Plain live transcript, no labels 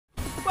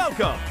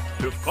Welcome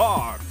to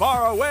Far,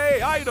 Far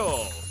Away Idol,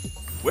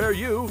 where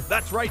you,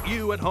 that's right,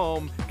 you at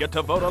home, get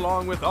to vote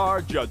along with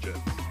our judges,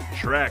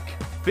 Shrek,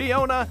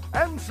 Fiona,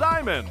 and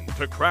Simon,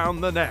 to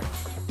crown the next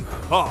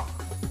Far,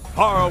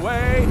 Far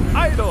Away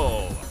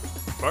Idol.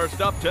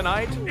 First up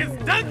tonight is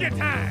Donkey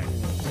Time.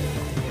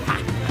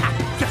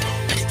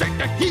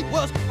 He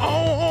was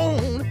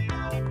on,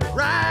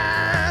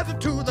 rising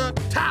to the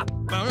top,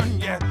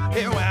 yeah,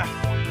 here where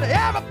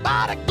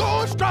everybody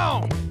goes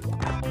strong.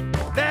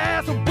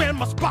 That's when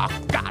my spark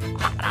got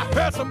hot. I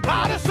heard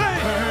somebody say,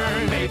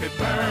 burn, baby,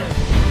 burn.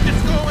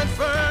 Disco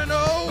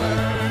Inferno.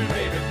 Burn,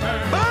 baby,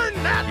 burn. Burn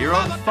that. You're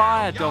on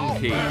fire,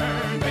 donkey.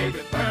 Burn, baby,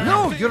 burn.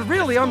 No, you're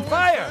really on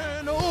fire.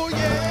 Oh,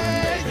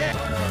 yeah, yeah.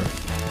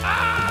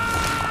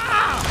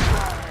 Ah!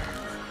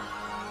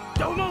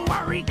 Domo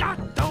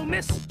arigato,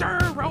 Mr.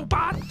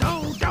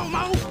 Roboto.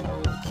 Domo.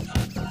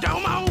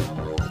 Domo.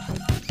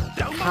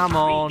 Come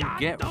on,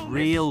 get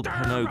real,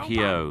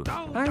 Pinocchio.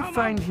 I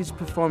find his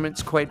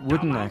performance quite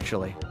wooden,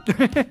 actually.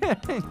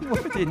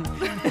 Wooden.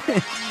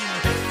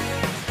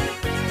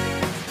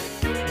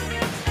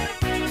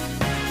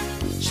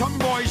 Some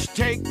boys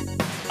take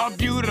a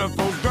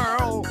beautiful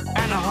girl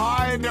and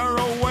hide her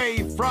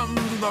away from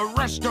the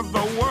rest of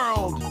the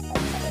world.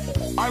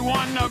 I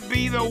wanna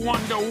be the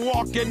one to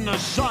walk in the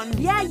sun.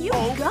 Yeah, you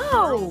go.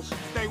 Girls,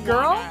 they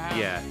Girl? wanna have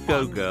Yeah,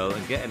 go girl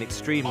and get an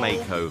extreme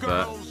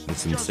makeover and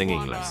some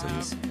singing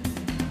lessons.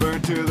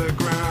 Burn to the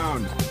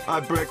ground,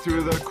 I break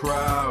through the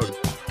crowd.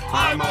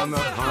 I'm on the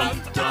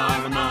hunt,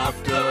 I'm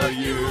after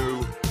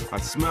you. I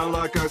smell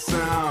like I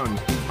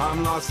sound,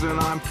 I'm lost and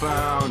I'm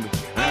found.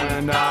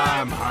 And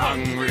I'm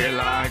hungry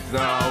like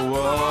the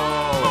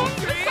wolf.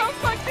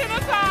 Sounds like dinner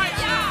time!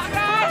 Yeah!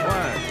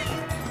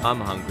 I'm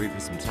hungry for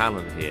some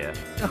talent here.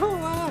 Oh,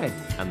 aye.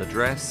 And the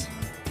dress,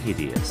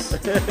 hideous.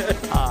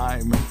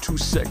 I'm too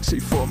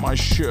sexy for my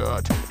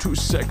shirt, too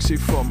sexy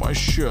for my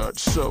shirt,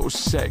 so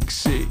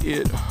sexy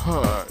it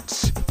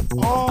hurts.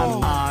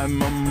 And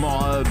I'm a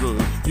model,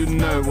 you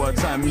know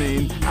what I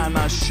mean, and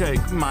I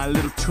shake my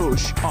little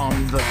tush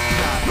on the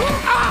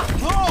cat.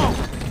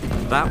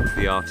 That was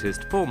the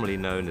artist formerly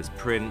known as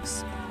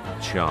Prince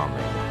Charming.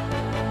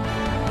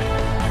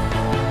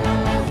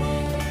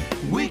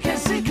 We can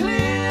see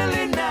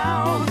clearly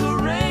now the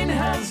rain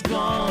has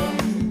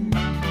gone.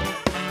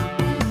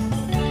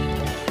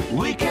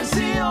 We can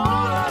see all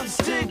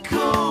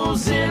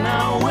obstacles in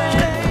our way.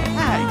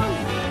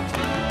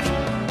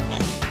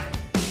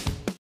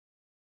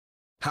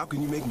 How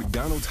can you make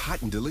McDonald's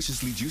hot and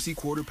deliciously juicy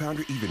Quarter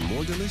Pounder even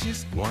more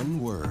delicious? One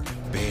word: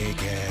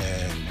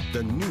 bacon.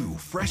 The new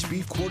fresh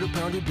beef Quarter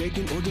Pounder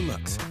bacon or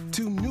deluxe.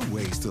 2 new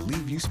ways to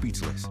leave you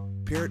speechless.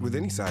 Pair it with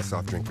any size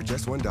soft drink for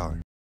just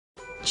 $1.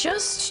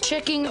 Just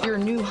checking your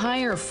new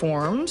hire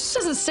forms.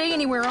 Doesn't say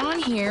anywhere on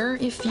here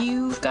if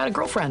you've got a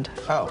girlfriend.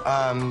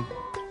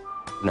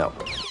 No.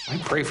 I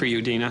pray for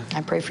you, Dina.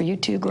 I pray for you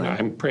too, Glenn. No,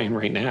 I'm praying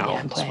right now. Yeah,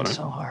 I'm That's playing what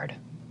so hard.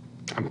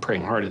 I'm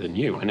praying harder than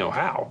you. I know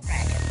how.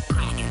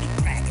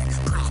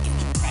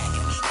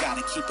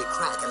 Gotta keep it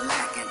crackin',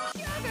 lackin'.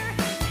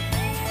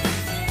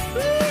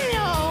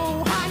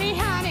 No, honey,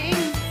 honey.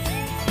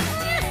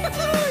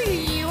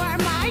 You are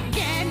my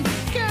candy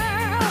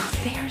girl.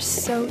 They're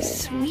so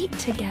sweet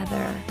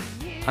together.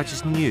 I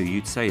just knew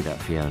you'd say that,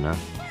 Fiona.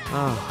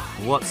 Oh,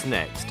 what's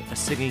next? A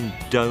singing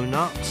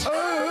donut?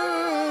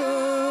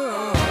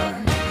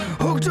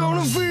 Hooked on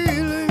a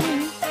feeling.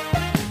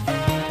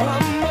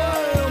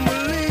 I'm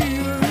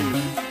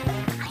believing.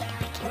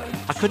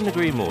 I couldn't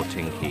agree more,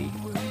 Tinky.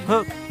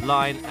 Hook,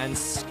 line, and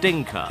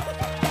stinker.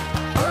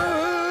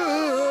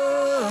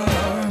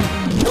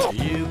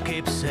 You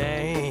keep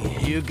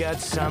saying you got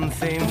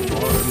something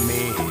for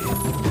me,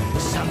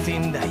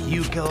 something that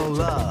you can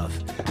love,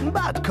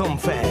 but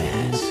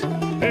confess.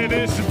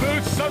 These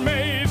boots are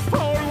made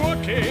for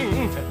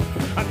walking,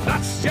 and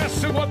that's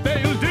just what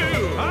they'll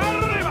do.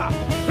 Arriba!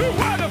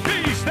 One of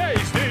these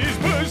days, these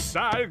boots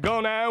are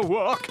gonna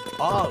walk.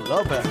 Oh,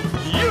 love it.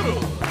 You!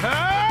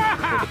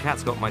 Well, the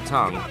cat's got my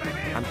tongue,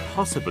 and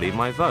possibly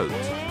my vote.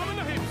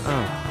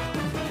 Oh,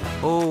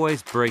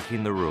 always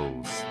breaking the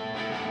rules.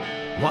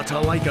 What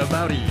I like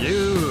about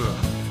you.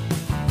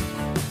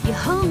 You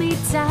hold me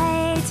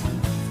tight.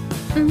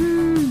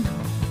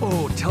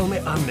 Oh, tell me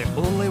I'm the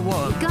only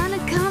one. Gonna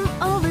come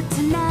over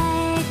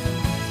tonight.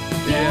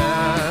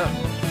 Yeah.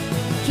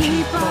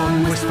 Keep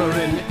On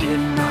whispering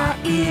in my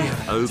ear,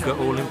 Ogre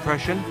all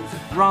impression?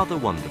 Rather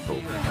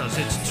wonderful. cause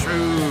it's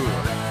true.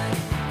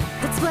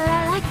 That's what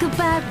I like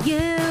about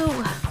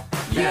you.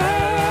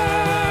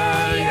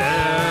 Yeah,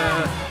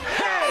 yeah.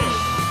 Hey!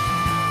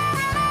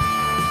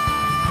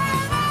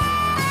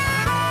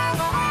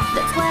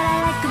 That's what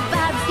I like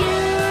about you.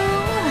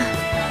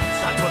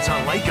 That's what I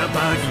like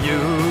about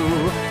you.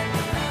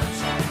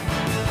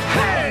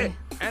 Hey!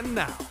 And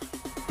now,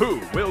 who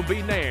will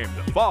be named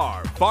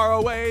Far, Far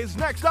Away's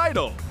next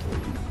idol?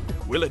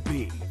 Will it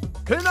be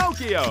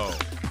Pinocchio,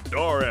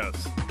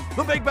 Doris,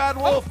 the Big Bad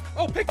Wolf,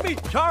 Pick me.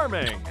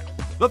 Charming,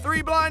 the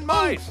 3 Blind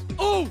Mice,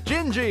 Oh,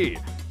 Gingy,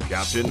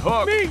 Captain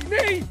Hook,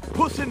 me.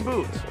 Puss in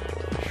Boots,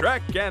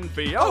 Shrek and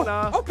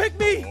Fiona. Oh, pick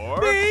me! Or-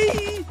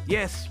 Me!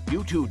 Yes,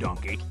 you too,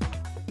 donkey.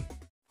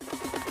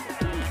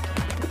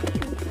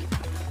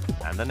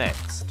 And the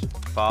next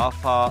far,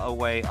 far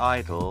away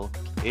idol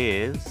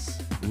is...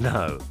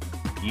 No,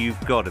 you've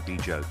got to be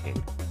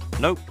joking.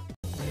 Nope.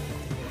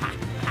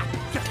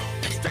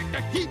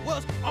 He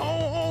was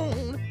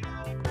on,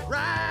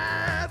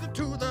 rising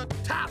to the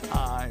top.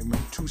 I'm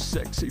too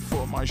sexy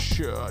for my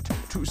shirt,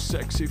 too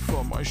sexy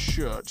for my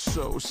shirt,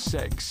 so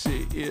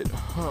sexy it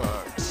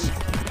hurts.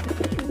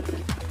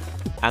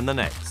 And the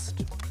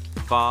next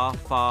far,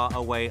 far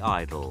away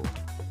idol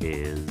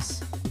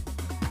is...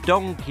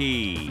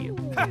 Donkey.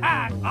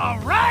 All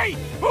right!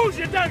 Who's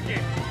your donkey?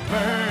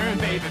 Burn,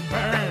 baby,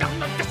 burn.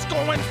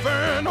 Disco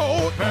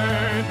Inferno.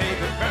 Burn, baby,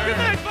 burn. Good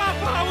night, far,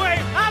 far away.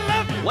 I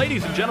love you.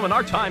 Ladies and gentlemen,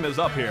 our time is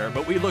up here,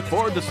 but we look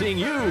forward to seeing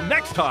you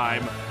next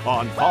time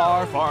on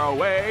Far, Far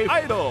Away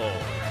Idol.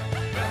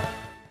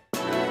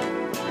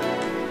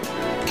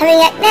 Coming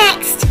up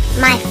next,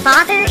 my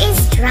father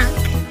is drunk.